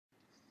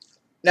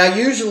Now,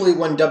 usually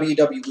when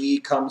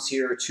WWE comes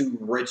here to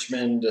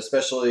Richmond,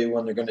 especially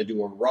when they're going to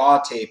do a Raw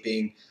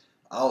taping,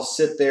 I'll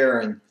sit there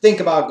and think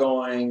about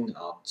going.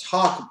 I'll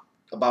talk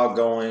about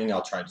going.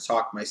 I'll try to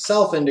talk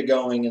myself into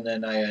going, and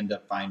then I end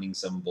up finding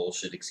some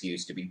bullshit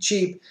excuse to be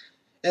cheap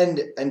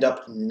and end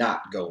up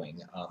not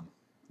going.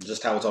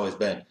 Just how it's always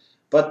been.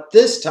 But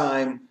this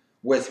time,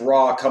 with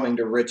Raw coming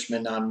to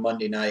Richmond on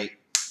Monday night,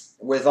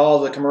 with all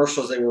the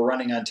commercials they were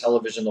running on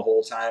television the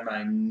whole time,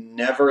 I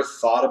never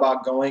thought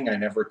about going. I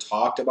never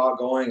talked about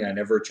going. I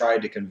never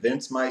tried to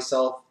convince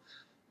myself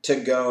to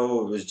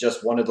go. It was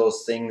just one of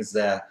those things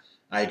that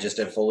I just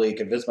had fully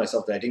convinced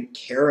myself that I didn't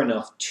care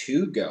enough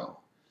to go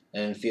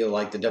and feel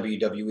like the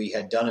WWE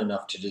had done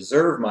enough to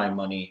deserve my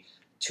money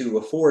to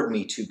afford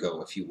me to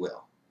go, if you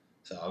will.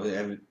 So,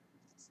 it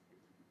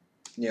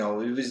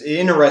was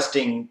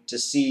interesting to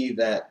see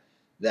that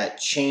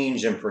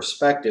change in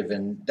perspective,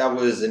 and that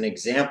was an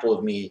example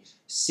of me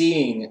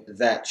seeing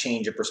that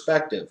change of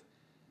perspective.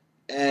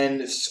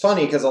 And it's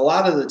funny because a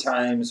lot of the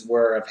times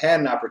where I've had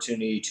an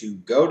opportunity to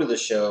go to the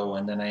show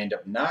and then I end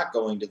up not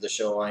going to the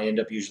show, I end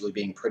up usually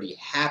being pretty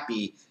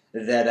happy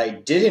that I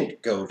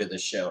didn't go to the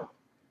show.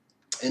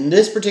 In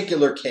this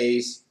particular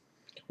case,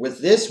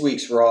 with this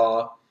week's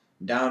Raw,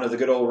 down at the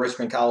good old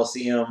Richmond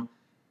Coliseum,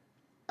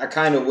 I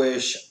kind of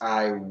wish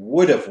I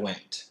would have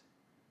went.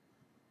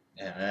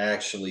 And I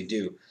actually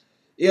do.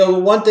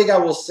 One thing I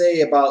will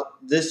say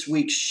about this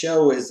week's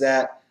show is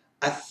that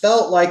I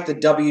felt like the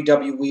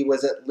WWE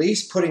was at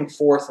least putting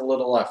forth a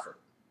little effort.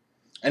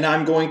 And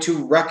I'm going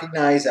to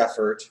recognize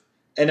effort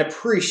and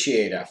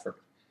appreciate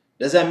effort.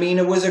 Does that mean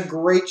it was a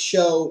great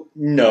show?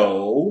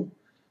 No.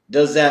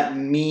 Does that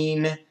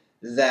mean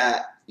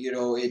that,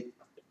 it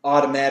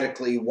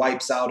automatically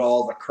wipes out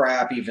all the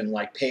crap, even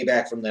like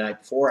Payback from the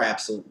night before?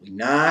 Absolutely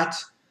not.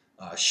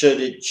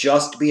 Should it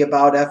just be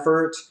about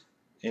effort?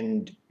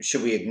 And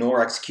should we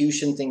ignore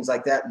execution, things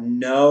like that?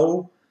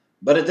 No.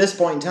 But at this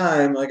point in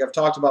time, like I've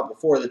talked about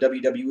before, the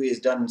WWE has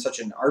done such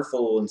an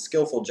artful and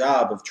skillful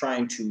job of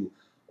trying to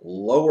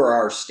lower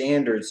our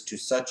standards to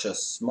such a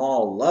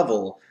small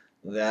level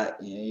that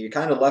you're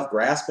kind of left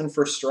grasping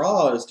for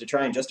straws to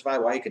try and justify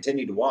why you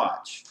continue to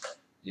watch.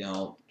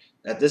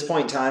 At this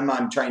point in time,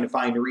 I'm trying to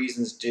find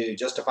reasons to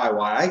justify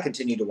why I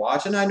continue to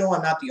watch, and I know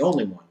I'm not the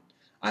only one.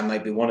 I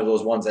might be one of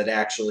those ones that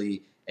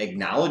actually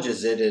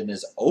acknowledges it and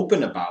is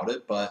open about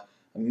it, but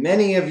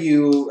many of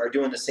you are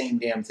doing the same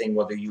damn thing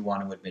whether you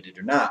want to admit it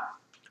or not.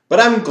 But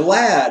I'm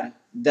glad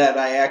that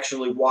I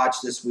actually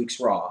watched this week's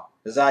Raw,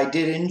 because I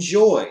did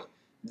enjoy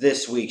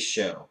this week's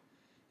show.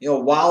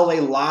 While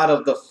a lot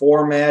of the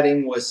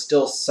formatting was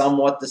still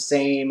somewhat the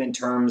same in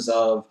terms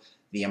of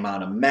the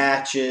amount of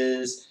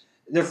matches,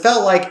 there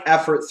felt like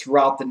effort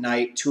throughout the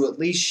night to at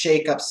least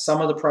shake up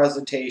some of the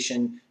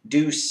presentation,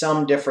 do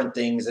some different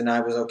things, and I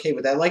was okay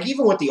with that. Like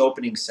even with the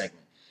opening segment.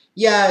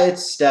 Yeah,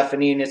 it's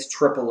Stephanie and it's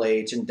Triple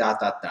H and da.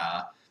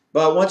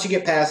 But once you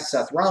get past the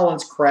Seth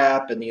Rollins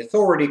crap and the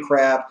Authority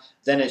crap,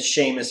 then it's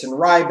Sheamus and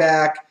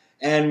Ryback,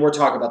 and we're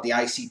talking about the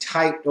IC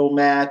title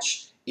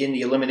match in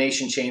the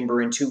Elimination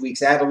Chamber in 2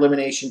 weeks at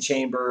Elimination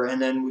Chamber,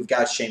 and then we've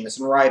got Sheamus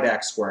and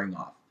Ryback squaring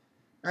off.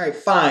 All right,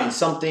 fine,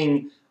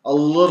 something a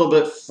little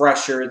bit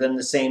fresher than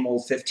the same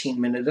old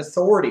 15-minute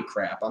Authority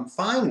crap. I'm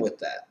fine with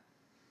that.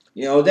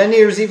 Then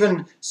there's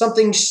even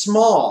something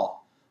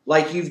small,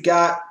 like you've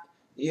got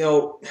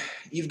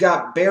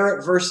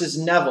Barrett versus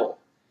Neville,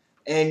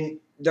 and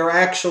they're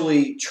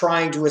actually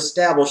trying to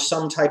establish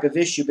some type of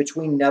issue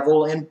between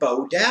Neville and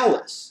Bo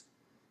Dallas.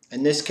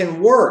 And this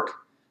can work.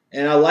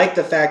 And I like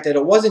the fact that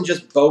it wasn't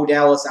just Bo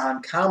Dallas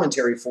on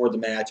commentary for the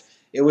match.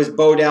 It was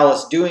Bo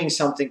Dallas doing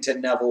something to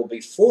Neville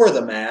before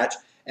the match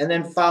and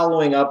then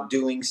following up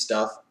doing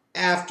stuff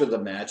after the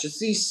match. It's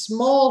these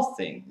small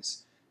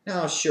things.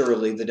 Now,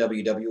 surely the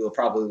WWE will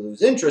probably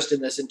lose interest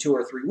in this in 2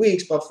 or 3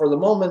 weeks, but for the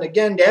moment,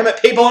 again, damn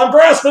it, people, I'm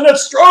grasping at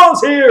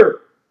straws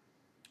here!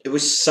 It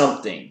was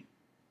something.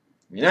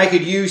 I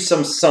could use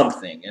some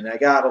something, and I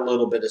got a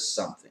little bit of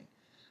something.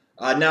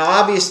 Now,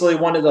 obviously,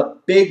 one of the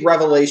big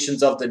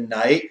revelations of the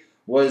night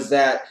was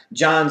that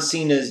John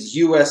Cena's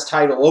U.S.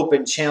 title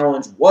open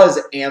challenge was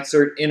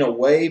answered in a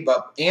way,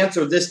 but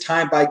answered this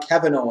time by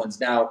Kevin Owens.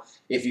 Now,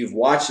 if you've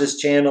watched this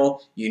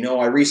channel,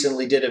 I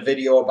recently did a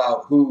video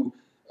about who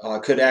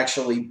could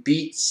actually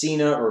beat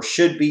Cena or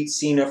should beat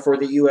Cena for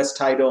the U.S.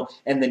 title,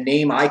 and the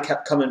name I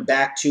kept coming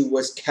back to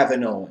was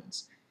Kevin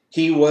Owens.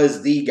 He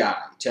was the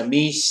guy. To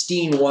me,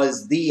 Steen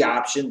was the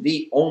option,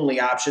 the only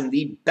option,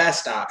 the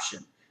best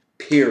option,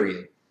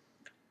 period.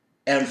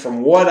 And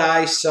from what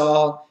I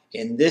saw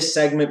in this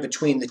segment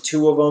between the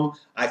two of them,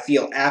 I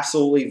feel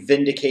absolutely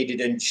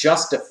vindicated and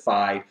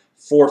justified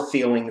for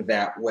feeling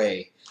that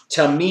way.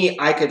 To me,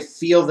 I could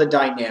feel the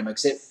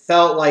dynamics. It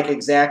felt like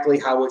exactly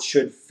how it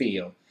should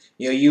feel.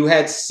 You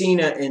had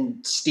Cena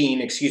and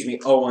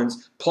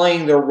Owens,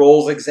 playing their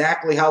roles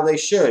exactly how they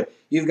should.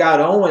 You've got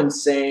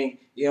Owens saying,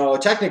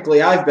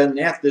 technically I've been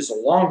at this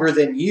longer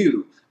than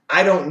you.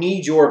 I don't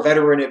need your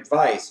veteran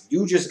advice.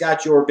 You just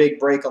got your big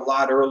break a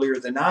lot earlier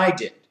than I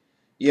did.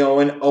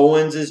 And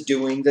Owens is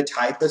doing the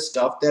type of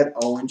stuff that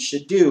Owens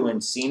should do,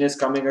 and Cena's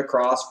coming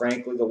across,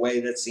 frankly, the way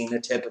that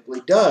Cena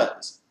typically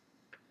does.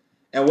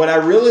 And what I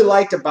really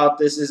liked about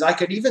this is I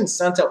could even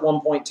sense at one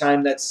point in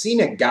time that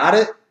Cena got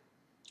it,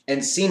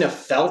 and Cena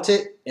felt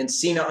it, and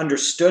Cena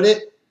understood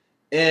it.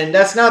 And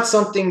that's not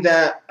something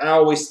that I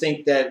always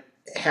think that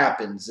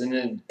happens. And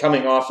then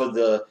coming off of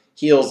the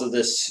heels of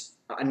this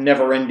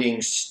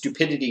never-ending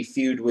stupidity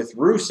feud with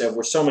Rusev,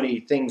 where so many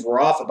things were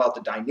off about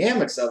the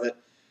dynamics of it,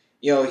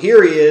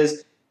 here he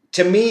is.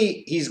 To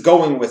me, he's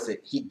going with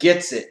it. He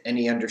gets it, and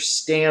he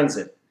understands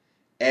it.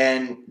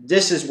 And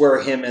this is where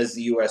him as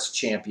the U.S.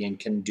 champion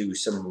can do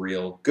some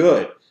real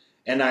good.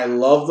 And I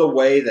love the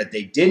way that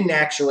they didn't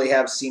actually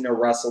have Cena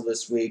wrestle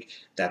this week,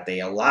 that they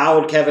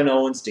allowed Kevin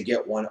Owens to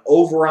get one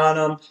over on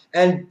him,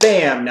 and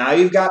bam, now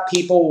you've got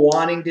people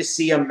wanting to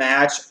see a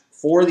match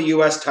for the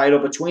U.S. title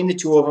between the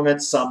two of them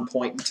at some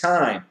point in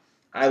time.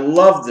 I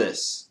love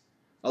this.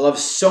 I love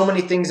so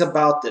many things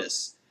about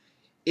this.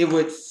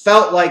 It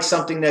felt like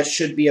something that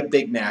should be a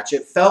big match.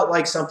 It felt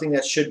like something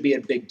that should be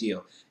a big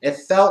deal. It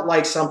felt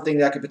like something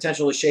that could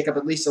potentially shake up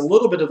at least a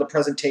little bit of the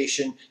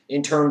presentation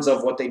in terms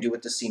of what they do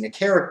with the Cena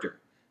character.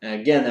 And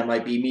again, that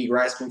might be me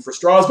grasping for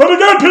straws. But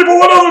again, people,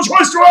 what other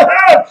choice do I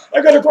have?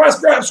 I got to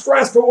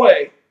grasp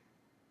away.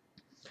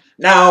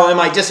 Now, am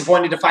I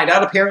disappointed to find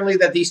out, apparently,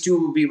 that these two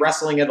will be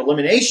wrestling at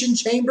Elimination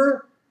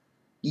Chamber?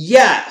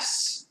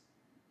 Yes.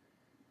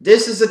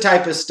 This is the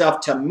type of stuff,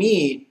 to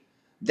me,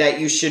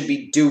 that you should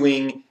be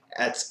doing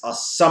at a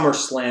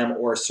SummerSlam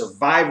or a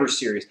Survivor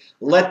Series.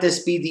 Let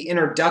this be the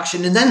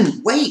introduction, and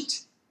then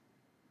wait.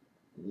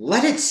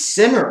 Let it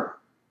simmer.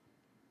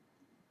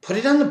 Put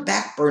it on the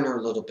back burner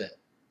a little bit.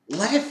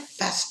 Let it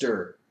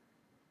fester.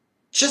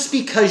 Just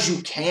because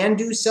you can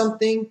do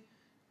something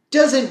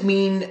doesn't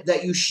mean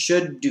that you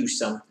should do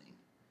something.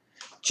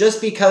 Just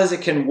because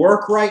it can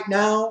work right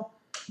now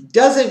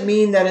doesn't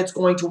mean that it's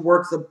going to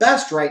work the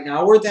best right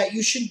now or that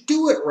you should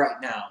do it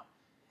right now.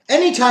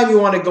 Anytime you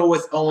want to go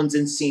with Owens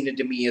and Cena,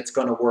 to me, it's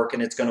going to work,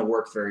 and it's going to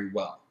work very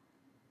well.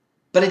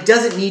 But it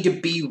doesn't need to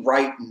be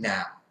right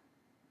now.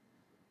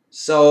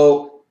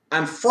 So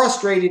I'm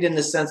frustrated in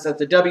the sense that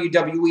the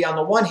WWE, on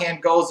the one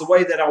hand, goes the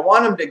way that I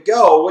want them to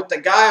go, with the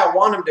guy I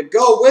want them to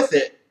go with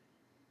it.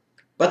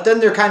 But then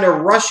they're kind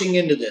of rushing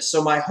into this.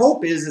 So my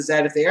hope is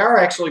that if they are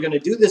actually going to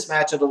do this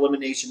match at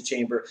Elimination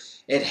Chamber,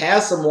 it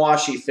has some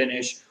washy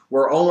finish,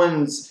 where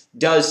Owens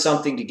does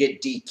something to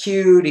get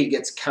DQ'd, he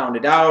gets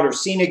counted out, or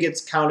Cena gets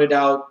counted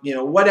out,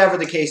 whatever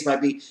the case might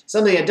be.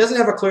 Something that doesn't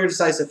have a clear,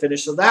 decisive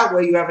finish, so that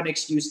way you have an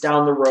excuse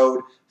down the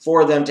road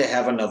for them to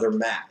have another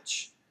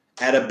match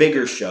at a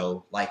bigger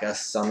show like a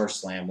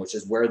SummerSlam, which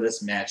is where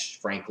this match,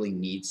 frankly,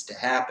 needs to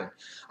happen.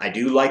 I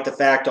do like the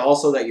fact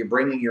also that you're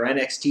bringing your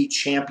NXT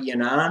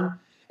champion on,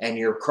 and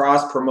you're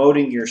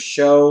cross-promoting your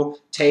show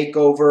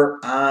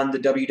takeover on the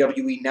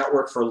WWE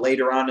Network for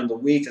later on in the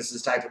week. This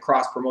is the type of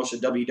cross-promotion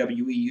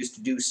WWE used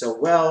to do so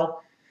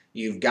well.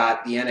 You've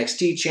got the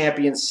NXT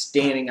champion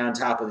standing on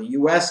top of the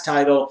US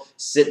title,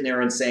 sitting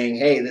there and saying,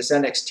 hey, this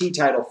NXT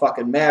title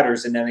fucking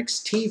matters, and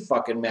NXT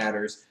fucking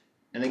matters.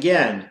 And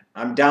again,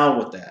 I'm down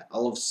with that. I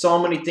love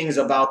so many things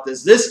about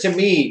this. This, to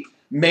me,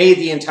 made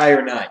the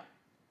entire night.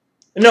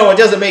 No, it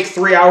doesn't make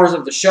 3 hours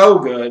of the show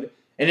good,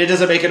 and it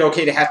doesn't make it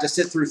okay to have to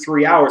sit through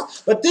 3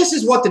 hours. But this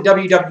is what the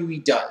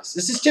WWE does.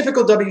 This is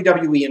typical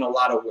WWE in a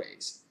lot of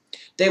ways.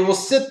 They will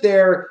sit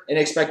there and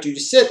expect you to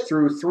sit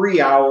through 3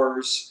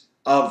 hours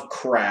of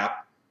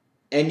crap,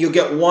 and you'll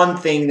get one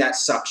thing that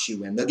sucks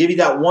you in. They'll give you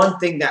that one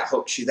thing that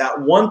hooks you,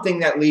 that one thing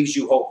that leaves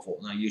you hopeful.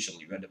 Now,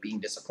 usually you end up being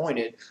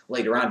disappointed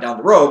later on down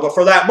the road, but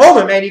for that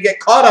moment, man, you get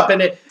caught up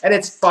in it, and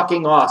it's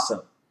fucking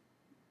awesome.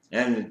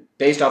 And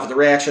based off of the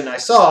reaction I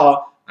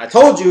saw, I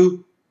told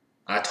you.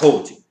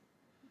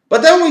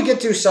 But then we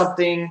get to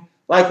something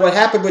like what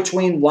happened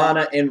between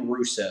Lana and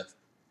Rusev.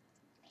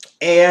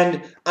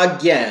 And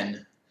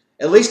again,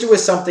 at least it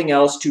was something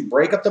else to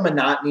break up the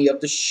monotony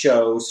of the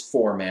show's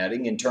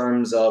formatting in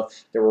terms of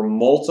there were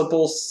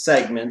multiple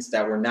segments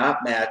that were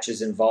not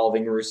matches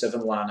involving Rusev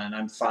and Lana, and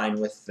I'm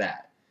fine with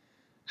that.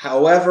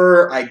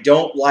 However, I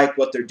don't like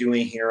what they're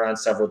doing here on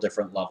several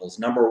different levels.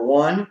 Number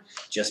one,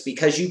 just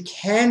because you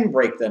can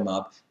break them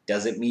up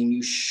doesn't mean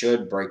you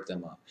should break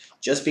them up.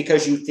 Just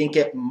because you think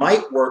it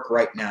might work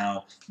right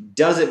now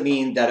doesn't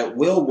mean that it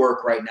will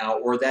work right now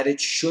or that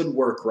it should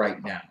work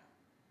right now.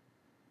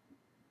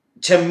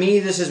 To me,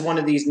 this is one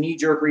of these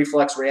knee-jerk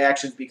reflex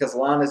reactions because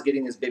Lana's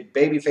getting this big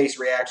babyface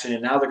reaction,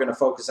 and now they're going to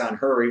focus on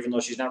her, even though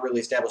she's not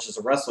really established as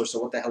a wrestler, so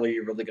what the hell are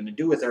you really going to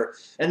do with her?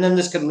 And then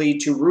this could lead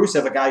to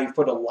Rusev, a guy you've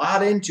put a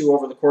lot into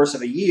over the course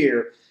of a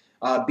year,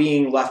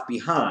 being left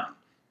behind.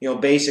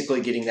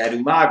 Basically getting that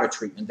Umaga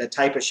treatment, that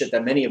type of shit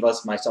that many of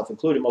us, myself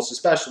included, most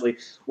especially,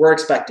 were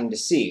expecting to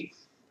see.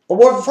 But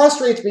what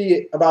frustrates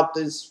me about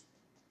this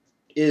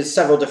is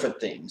several different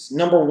things.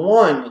 Number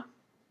one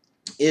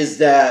is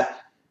that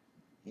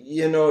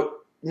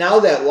now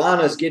that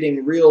Lana's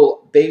getting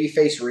real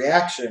babyface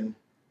reaction,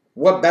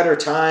 what better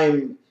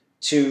time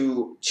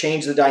to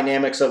change the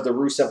dynamics of the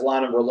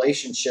Rusev-Lana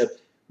relationship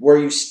where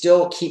you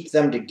still keep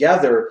them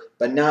together,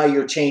 but now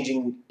you're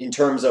changing in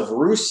terms of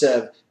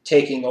Rusev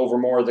taking over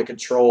more of the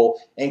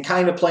control and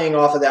kind of playing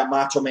off of that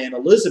Macho Man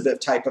Elizabeth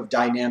type of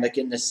dynamic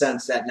in the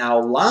sense that now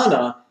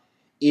Lana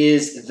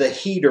is the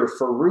heater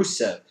for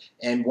Rusev.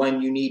 And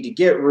when you need to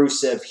get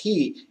Rusev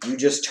heat, you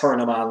just turn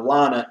him on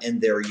Lana,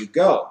 and there you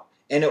go.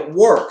 And it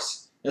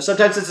works. Now,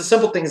 sometimes it's the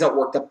simple things that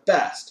work the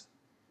best.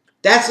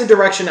 That's the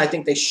direction I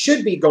think they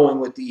should be going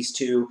with these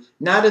two,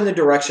 not in the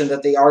direction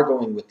that they are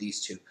going with these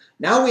two.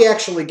 Now we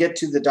actually get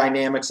to the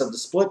dynamics of the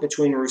split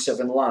between Rusev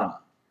and Lana.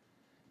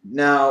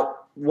 Now,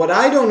 what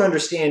I don't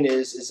understand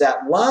is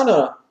that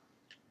Lana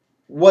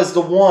was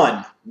the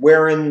one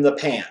wearing the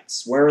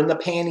pants, wearing the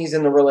panties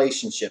in the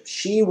relationship.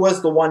 She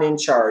was the one in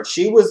charge.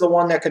 She was the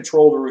one that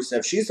controlled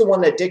Rusev. She's the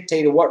one that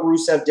dictated what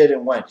Rusev did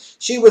and when.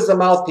 She was the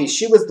mouthpiece.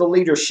 She was the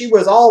leader. She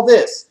was all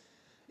this.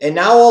 And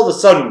now all of a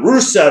sudden,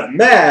 Rusev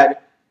mad,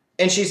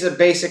 and she's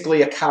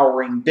basically a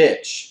cowering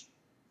bitch.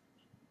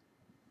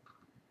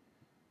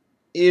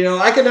 You know,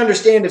 I could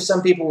understand if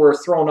some people were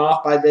thrown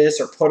off by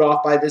this or put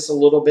off by this a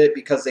little bit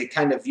because they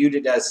kind of viewed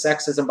it as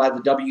sexism by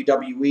the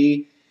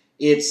WWE.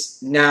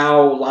 It's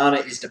now Lana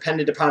is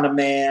dependent upon a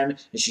man,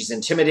 and she's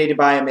intimidated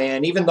by a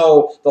man. Even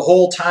though the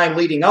whole time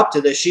leading up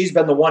to this, she's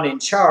been the one in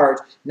charge,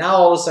 now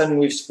all of a sudden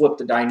we've flipped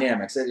the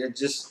dynamics.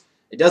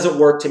 It doesn't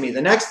work to me.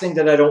 The next thing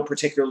that I don't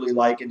particularly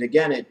like, and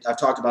again, I've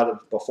talked about it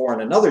before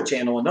on another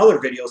channel, in other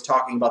videos,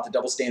 talking about the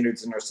double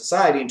standards in our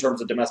society in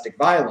terms of domestic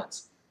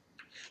violence.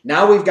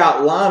 Now we've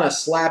got Lana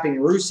slapping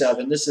Rusev,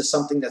 and this is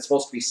something that's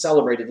supposed to be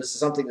celebrated. This is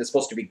something that's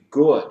supposed to be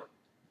good.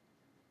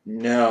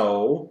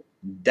 No.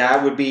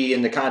 That would be,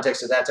 in the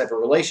context of that type of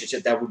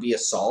relationship, that would be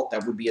assault.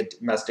 That would be a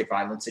domestic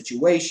violence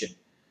situation.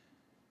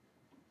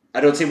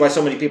 I don't see why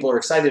so many people are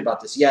excited about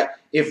this. Yet,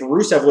 if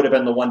Rusev would have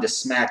been the one to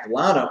smack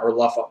Lana or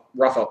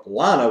rough up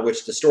Lana,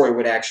 which the story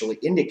would actually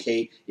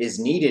indicate is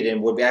needed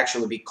and would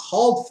actually be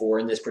called for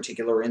in this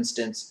particular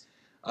instance,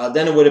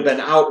 then it would have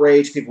been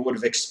outrage. People would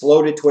have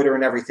exploded Twitter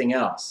and everything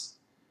else.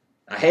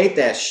 I hate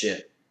that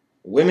shit.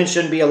 Women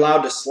shouldn't be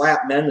allowed to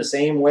slap men the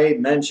same way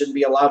men shouldn't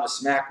be allowed to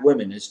smack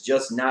women. It's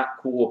just not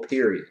cool,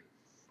 period.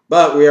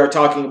 But we are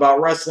talking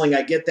about wrestling.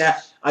 I get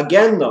that.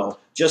 Again, though,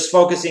 just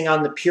focusing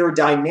on the pure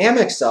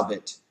dynamics of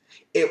it,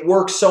 it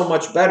works so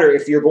much better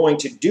if you're going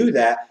to do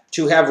that,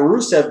 to have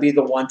Rusev be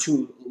the one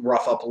to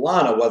rough up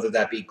Lana, whether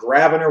that be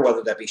grabbing her,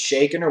 whether that be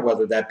shaking her,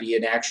 whether that be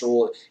an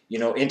actual,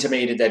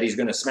 intimated that he's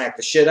going to smack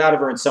the shit out of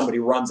her and somebody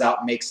runs out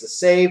and makes the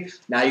save.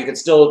 Now you can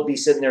still be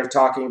sitting there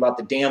talking about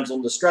the damsel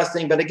in distress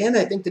thing, but again,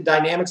 I think the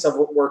dynamics of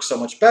it work so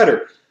much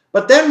better.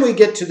 But then we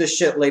get to the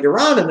shit later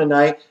on in the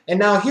night, and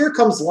now here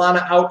comes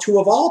Lana out to,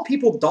 of all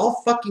people,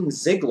 Dolph fucking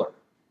Ziggler.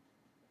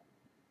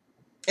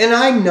 And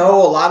I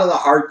know a lot of the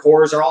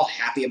hardcores are all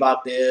happy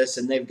about this,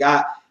 and they've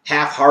got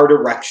half-hard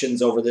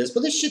erections over this,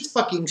 but this shit's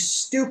fucking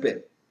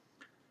stupid.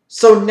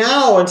 So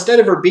now, instead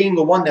of her being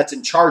the one that's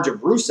in charge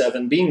of Rusev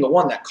and being the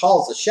one that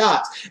calls the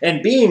shots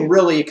and being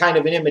really kind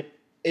of an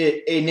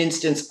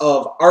instance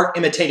of art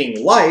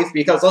imitating life,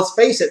 because let's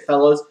face it,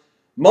 fellas,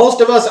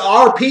 most of us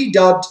are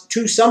P-dubbed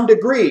to some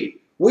degree.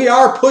 We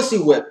are pussy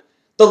whipped.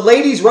 The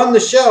ladies run the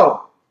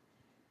show.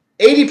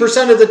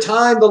 80% of the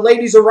time, the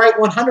ladies are right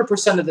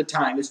 100% of the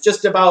time. It's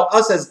just about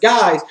us as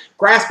guys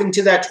grasping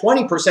to that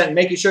 20% and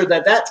making sure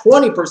that that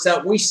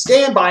 20% we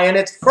stand by and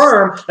it's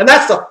firm, and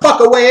that's the fuck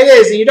way it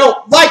is, and you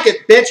don't like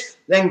it, bitch,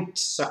 then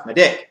suck my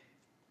dick.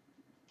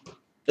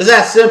 It's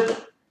that simple.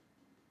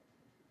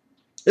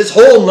 This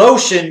whole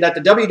notion that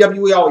the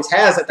WWE always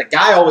has, that the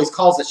guy always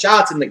calls the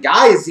shots and the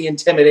guy is the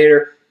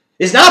intimidator,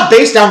 is not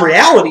based on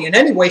reality in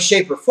any way,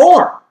 shape, or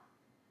form.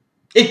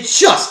 It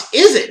just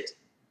isn't.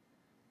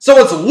 So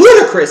it's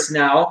ludicrous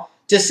now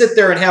to sit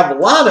there and have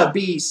Lana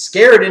be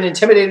scared and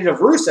intimidated of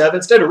Rusev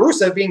instead of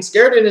Rusev being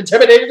scared and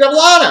intimidated of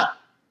Lana.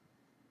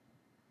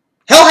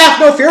 Hell hath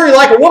no fury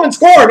like a woman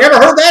scorned.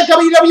 Ever heard that,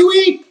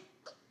 WWE?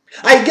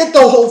 I get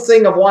the whole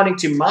thing of wanting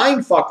to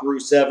mindfuck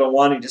Rusev and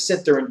wanting to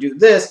sit there and do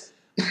this.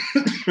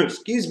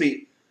 Excuse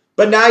me.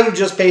 But now you've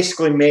just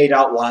basically made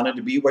out Lana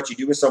to be what you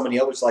do with so many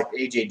others like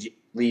AJ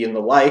Lee and the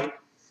like.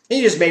 And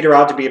you just made her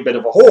out to be a bit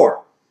of a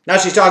whore. Now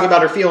she's talking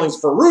about her feelings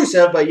for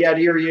Rusev, but yet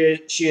here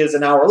she is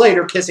an hour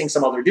later kissing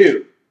some other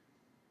dude.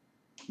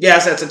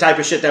 Yes, that's the type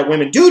of shit that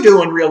women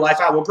do in real life.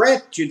 I will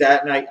grant you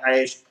that, and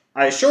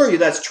I assure you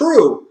that's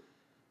true.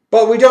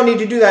 But we don't need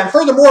to do that. And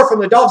furthermore, from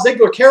the Dolph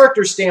Ziggler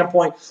character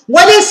standpoint,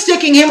 when has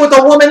sticking him with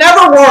a woman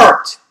ever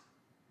worked?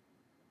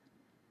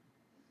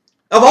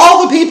 Of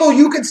all the people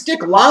you could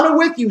stick Lana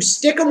with, you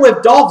stick him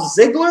with Dolph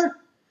Ziggler?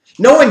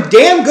 Knowing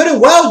damn good and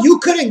well you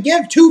couldn't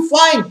give two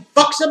flying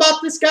fucks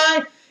about this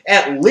guy?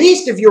 At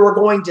least if you were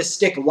going to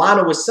stick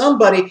Lana with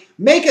somebody,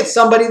 make it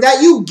somebody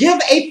that you give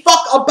a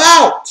fuck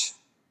about.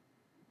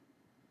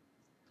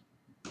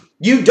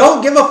 You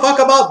don't give a fuck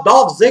about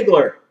Dolph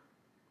Ziggler.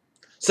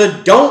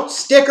 So don't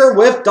stick her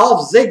with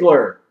Dolph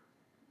Ziggler.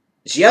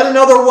 It's yet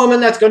another woman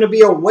that's going to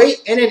be a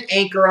weight and an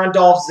anchor on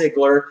Dolph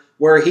Ziggler,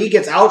 where he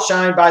gets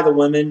outshined by the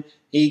women,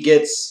 he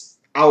gets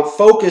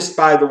outfocused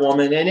by the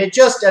woman, and it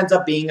just ends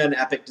up being an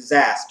epic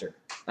disaster.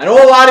 I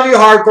know a lot of you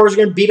hardcores are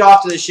going to beat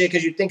off to this shit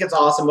because you think it's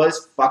awesome, but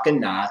it's fucking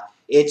not.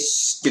 It's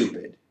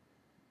stupid.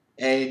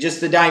 And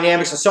just the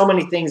dynamics of so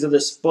many things of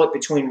the split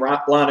between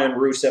Lana and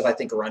Rusev, I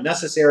think, are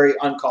unnecessary,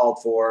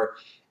 uncalled for,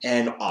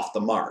 and off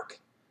the mark.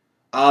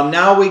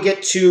 Now we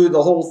get to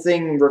the whole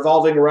thing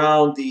revolving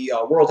around the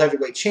World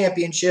Heavyweight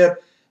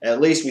Championship.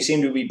 At least we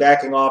seem to be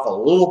backing off a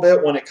little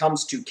bit when it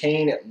comes to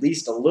Kane, at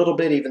least a little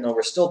bit, even though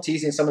we're still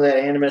teasing some of that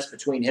animus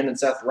between him and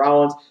Seth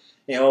Rollins.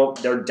 You know,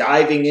 they're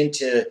diving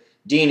into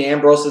Dean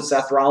Ambrose and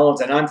Seth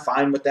Rollins, and I'm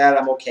fine with that.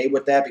 I'm okay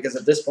with that because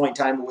at this point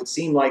in time, it would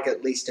seem like,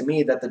 at least to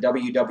me, that the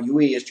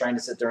WWE is trying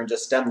to sit there and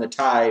just stem the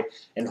tide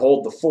and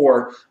hold the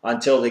fort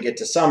until they get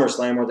to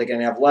SummerSlam, where they're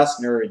going to have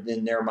Lesnar,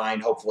 in their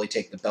mind, hopefully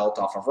take the belt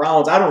off of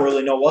Rollins. I don't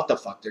really know what the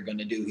fuck they're going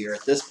to do here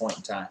at this point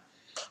in time.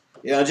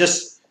 You know,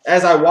 just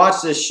as I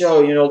watch this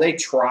show, you know, they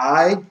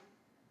tried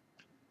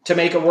to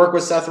make it work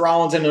with Seth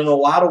Rollins, and in a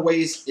lot of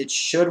ways it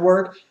should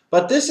work.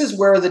 But this is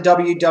where the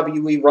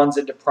WWE runs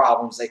into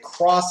problems. They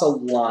cross a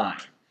line.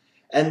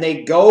 And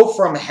they go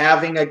from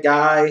having a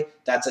guy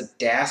that's a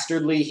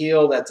dastardly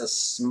heel, that's a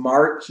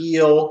smart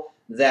heel,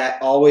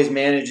 that always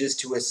manages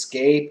to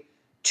escape,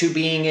 to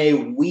being a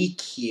weak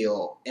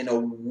heel and a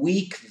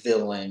weak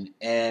villain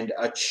and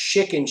a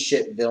chicken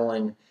shit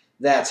villain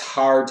that's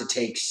hard to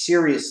take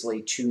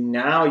seriously, to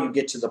now you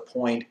get to the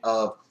point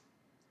of,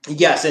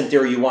 yes, in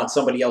theory you want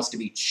somebody else to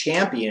be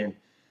champion,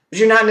 but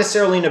you're not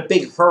necessarily in a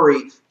big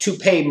hurry to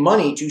pay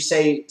money to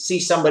see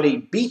somebody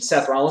beat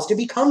Seth Rollins to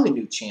become the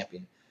new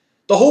champion.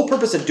 The whole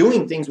purpose of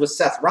doing things with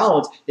Seth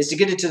Rollins is to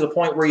get it to the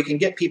point where you can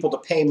get people to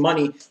pay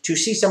money to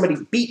see somebody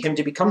beat him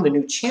to become the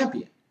new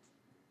champion.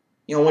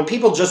 You know, when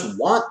people just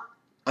want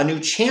a new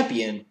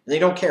champion and they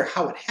don't care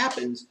how it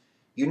happens,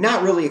 you're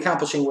not really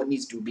accomplishing what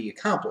needs to be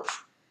accomplished.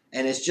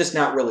 And it's just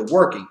not really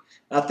working.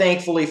 Now,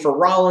 thankfully for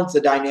Rollins,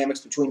 the dynamics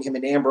between him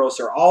and Ambrose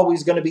are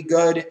always going to be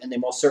good, and they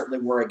most certainly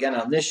were again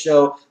on this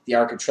show. The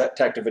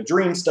Architect of a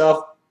Dream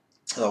stuff,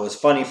 it was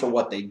funny for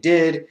what they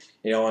did,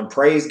 you know, and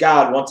praise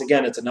God, once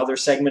again, it's another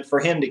segment for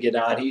him to get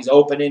on. He's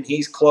opening,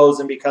 he's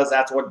closing, because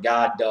that's what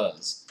God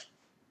does,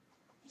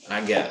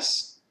 I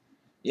guess.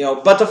 You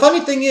know, but the funny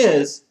thing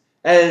is,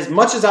 as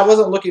much as I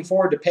wasn't looking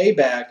forward to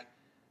Payback,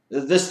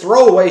 this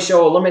throwaway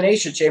show,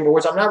 Elimination Chamber,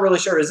 which I'm not really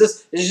sure, is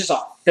this just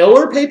a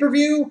filler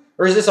pay-per-view?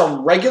 Or is this a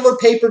regular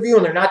pay-per-view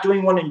and they're not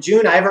doing one in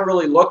June? I haven't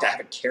really looked. I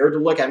haven't cared to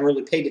look. I haven't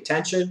really paid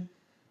attention.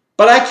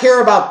 But I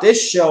care about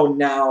this show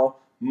now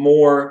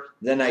more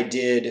than I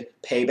did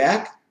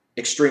Payback,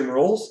 Extreme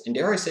Rules, and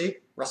dare I say,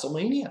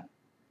 WrestleMania.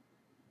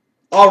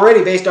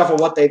 Already based off of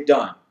what they've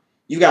done.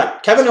 You've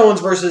got Kevin Owens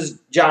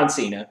versus John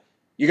Cena.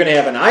 You're going to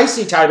have an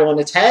IC title and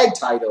a tag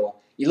title,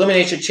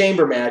 Elimination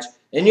Chamber match.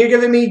 And you're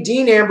giving me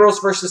Dean Ambrose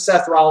versus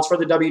Seth Rollins for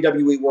the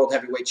WWE World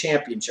Heavyweight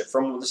Championship,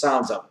 from the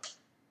sounds of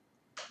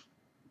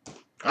it.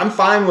 I'm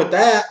fine with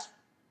that.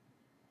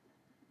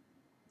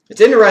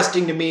 It's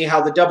interesting to me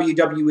how the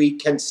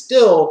WWE can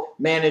still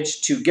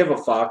manage to give a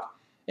fuck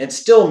and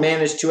still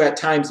manage to at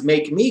times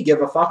make me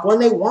give a fuck when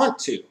they want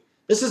to.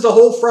 This is the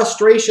whole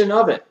frustration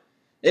of it.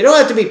 They don't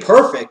have to be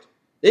perfect.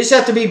 They just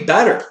have to be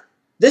better.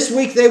 This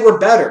week they were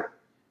better.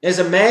 It's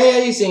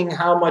amazing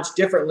how much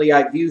differently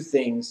I view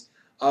things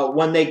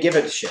when they give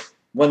it a shit,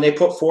 when they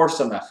put forth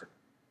some effort,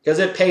 because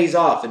it pays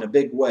off in a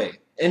big way.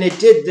 And it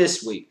did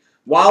this week.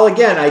 While,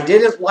 again, I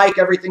didn't like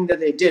everything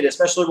that they did,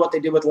 especially what they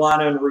did with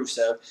Lana and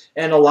Rusev,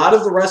 and a lot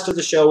of the rest of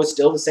the show was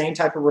still the same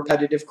type of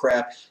repetitive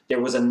crap,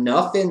 there was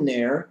enough in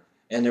there,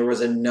 and there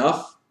was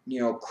enough, you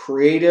know,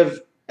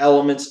 creative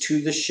elements to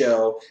the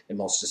show, and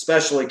most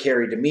especially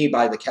carried to me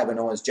by the Kevin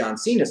Owens John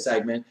Cena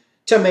segment,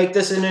 to make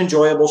this an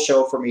enjoyable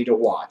show for me to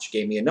watch.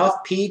 Gave me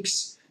enough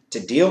peaks to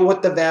deal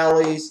with the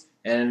valleys,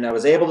 and I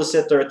was able to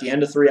sit there at the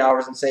end of 3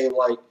 hours and say,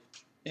 like,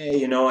 hey,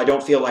 you know, I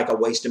don't feel like I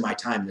wasted my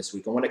time this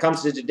week. And when it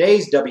comes to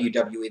today's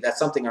WWE, that's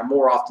something I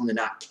more often than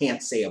not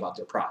can't say about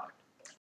their product.